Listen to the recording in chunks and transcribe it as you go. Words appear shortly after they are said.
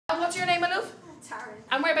What's your name, my love? Taryn.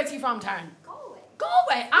 And whereabouts are you from, Taryn? Galway.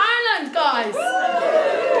 Galway, Ireland, guys.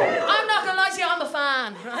 I'm not gonna lie to you, I'm a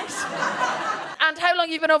fan, right? And how long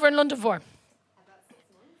have you been over in London for? About 6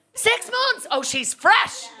 months. 6 months? Oh, she's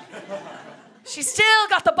fresh. She's still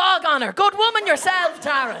got the bog on her. Good woman yourself,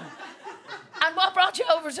 Taryn. And what brought you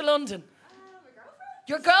over to London? My girlfriend.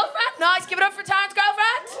 Your girlfriend? Nice. Give it up for Taryn's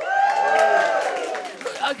girlfriend.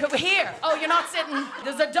 Okay, here. Oh, you're not sitting.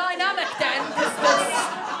 There's a dynamic then.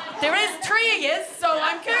 There is 3 of you, so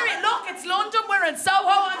I'm curious. Look, it's London. We're in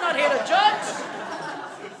Soho. I'm not here to judge.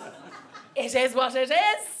 It is what it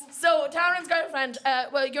is. So, Taryn's girlfriend,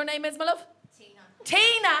 well, your name is, my love?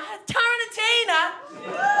 Tina, Taryn and Tina.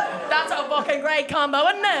 That's a fucking great combo,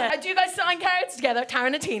 isn't it? Do you guys sign cards together?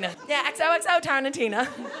 Taryn and Tina. Yeah, XOXO, Taryn and Tina.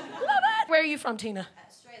 Love it. Where are you from, Tina?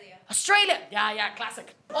 Australia. Australia. Yeah,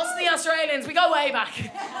 classic. Us and the Australians, we go way back.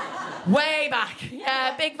 Way back.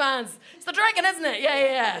 Yeah, big fans. It's the drinking, isn't it?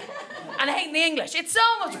 Yeah. And hating the English. It's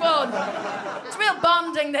so much fun. It's a real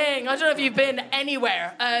bonding thing. I don't know if you've been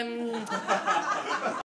anywhere.